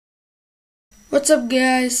What's up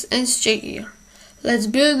guys, AntsCzech here. Let's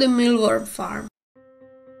build a mealworm farm.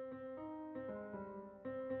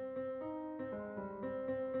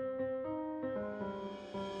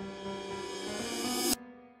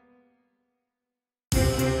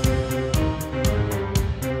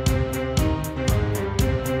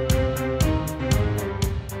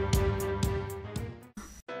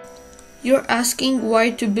 You're asking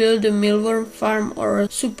why to build a mealworm farm or a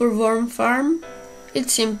superworm farm?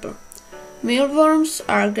 It's simple. Mealworms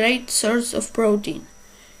are a great source of protein,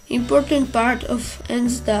 important part of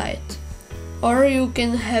ants' diet. Or you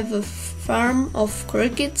can have a farm of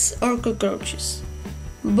crickets or cockroaches.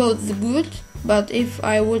 Both good, but if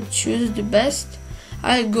I would choose the best,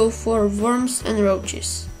 I'd go for worms and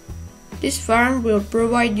roaches. This farm will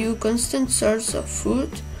provide you constant source of food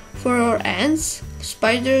for your ants,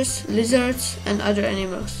 spiders, lizards and other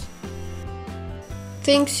animals.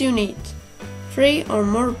 Things you need: 3 or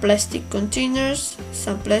more plastic containers,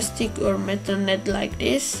 some plastic or metal net like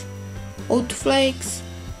this, oat flakes,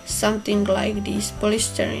 something like these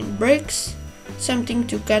polystyrene bricks, something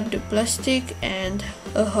to cut the plastic and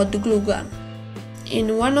a hot glue gun.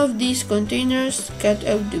 In one of these containers, cut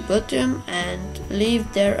out the bottom and leave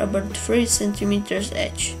there about 3 cm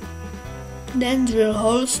edge. Then drill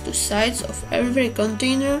holes to sides of every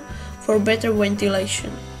container for better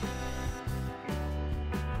ventilation.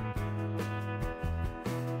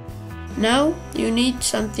 Now you need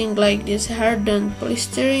something like this hardened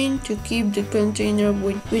polystyrene to keep the container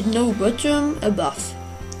with no bottom above.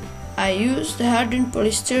 I used hardened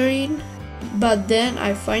polystyrene, but then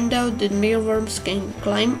I find out that mealworms can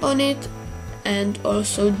climb on it and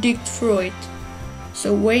also dig through it.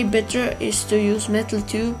 So way better is to use metal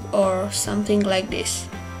tube or something like this.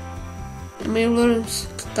 Mealworms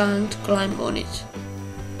can't climb on it.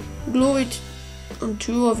 Glue it on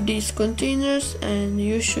 2 of these containers and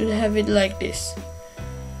you should have it like this.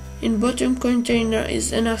 In bottom container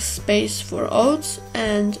is enough space for oats,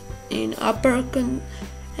 and in upper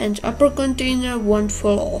container won't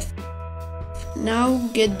fall off. Now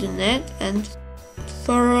get the net and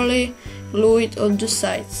thoroughly glue it on the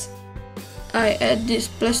sides. I add this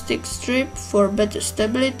plastic strip for better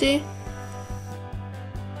stability.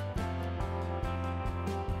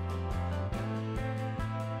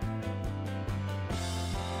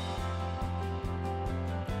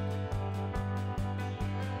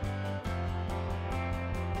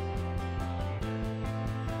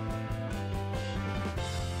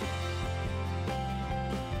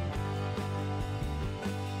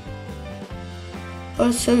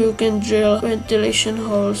 Also, you can drill ventilation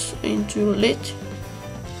holes into lid.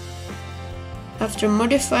 After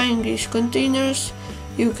modifying these containers,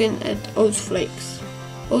 you can add oat flakes.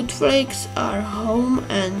 Oat flakes are home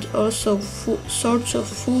and also sorts of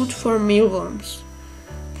food for mealworms.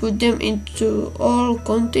 Put them into all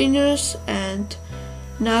containers and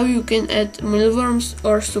now you can add mealworms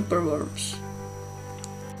or superworms.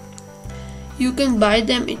 You can buy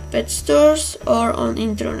them in pet stores or on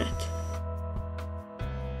internet.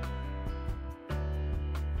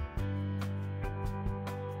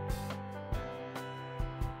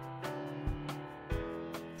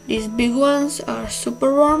 These big ones are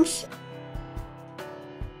superworms.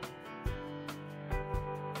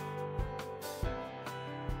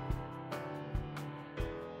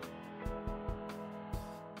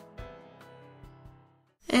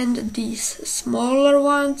 And these smaller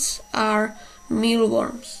ones are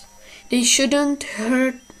mealworms. They shouldn't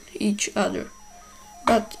hurt each other,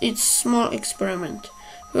 but it's a small experiment.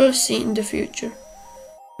 We'll see in the future.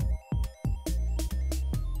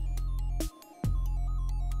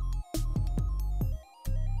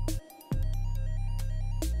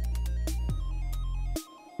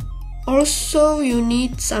 Also, you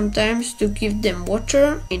need sometimes to give them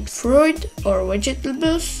water in fruit or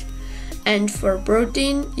vegetables, and for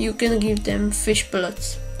protein you can give them fish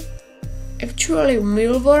pellets. Actually,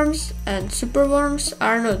 mealworms and superworms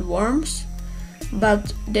are not worms,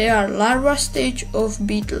 but they are larva stage of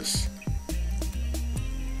beetles.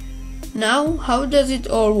 Now, how does it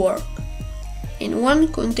all work? In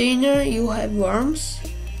one container you have worms.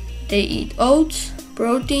 They eat oats,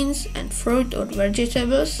 proteins and fruit or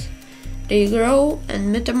vegetables. They grow and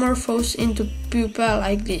metamorphose into pupa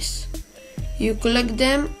like this. You collect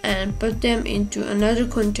them and put them into another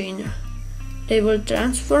container. They will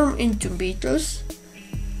transform into beetles.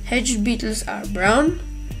 Hatched beetles are brown,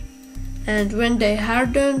 and when they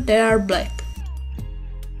harden, they are black.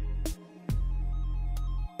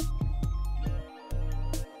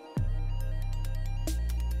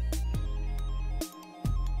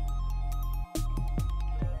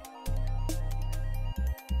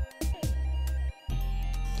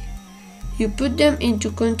 You put them into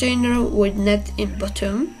container with net in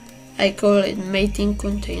bottom. I call it mating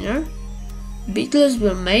container. Beetles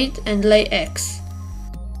will mate and lay eggs.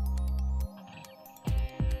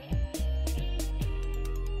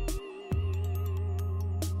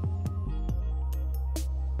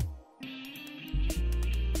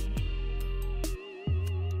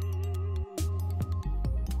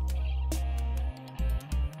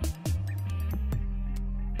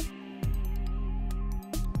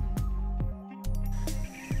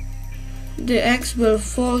 The eggs will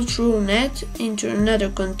fall through net into another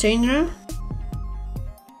container,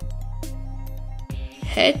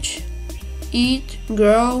 hatch, eat,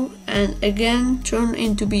 grow, and again turn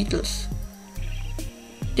into beetles.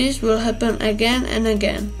 This will happen again and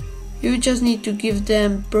again. You just need to give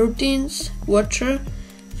them proteins, water,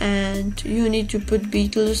 and you need to put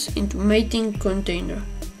beetles into mating container.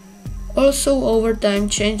 Also over time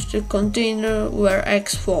change the container where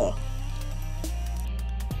eggs fall.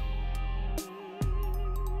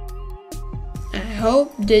 I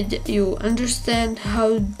hope that you understand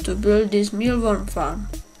how to build this mealworm farm.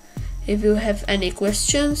 If you have any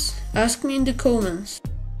questions, ask me in the comments.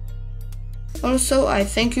 Also, I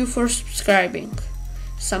thank you for subscribing.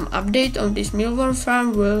 Some update on this mealworm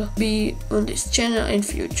farm will be on this channel in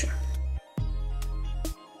future.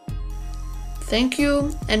 Thank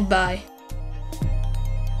you and bye.